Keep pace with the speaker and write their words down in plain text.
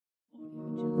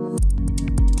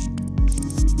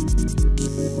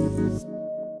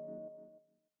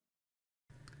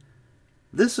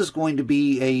This is going to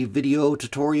be a video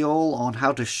tutorial on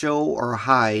how to show or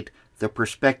hide the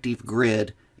perspective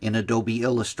grid in Adobe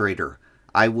Illustrator.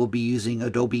 I will be using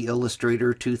Adobe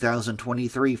Illustrator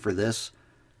 2023 for this.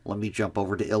 Let me jump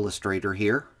over to Illustrator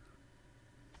here.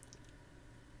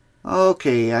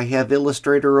 Okay, I have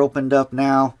Illustrator opened up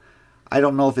now. I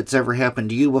don't know if it's ever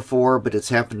happened to you before, but it's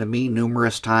happened to me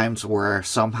numerous times where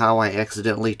somehow I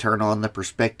accidentally turn on the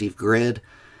perspective grid,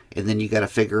 and then you got to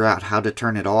figure out how to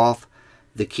turn it off.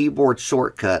 The keyboard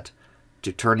shortcut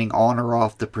to turning on or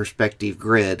off the perspective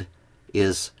grid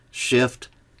is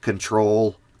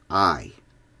Shift-Control-I.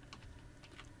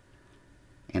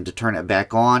 And to turn it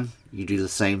back on, you do the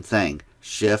same thing,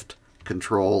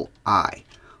 Shift-Control-I.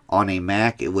 On a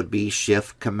Mac, it would be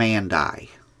Shift-Command-I.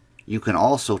 You can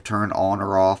also turn on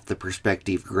or off the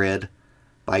perspective grid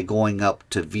by going up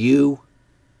to View.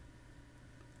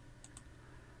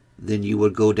 Then you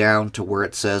would go down to where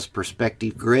it says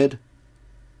Perspective Grid,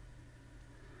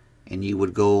 and you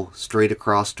would go straight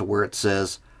across to where it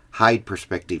says Hide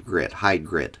Perspective Grid, Hide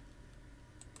Grid.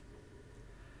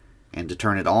 And to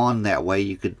turn it on, that way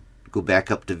you could go back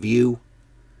up to View,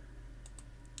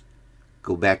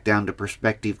 go back down to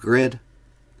Perspective Grid,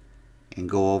 and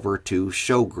go over to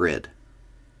Show Grid.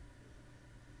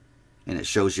 And it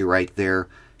shows you right there,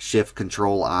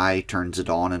 Shift-Control-I turns it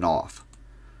on and off.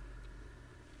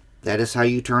 That is how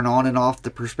you turn on and off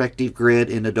the perspective grid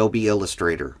in Adobe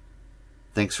Illustrator.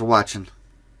 Thanks for watching.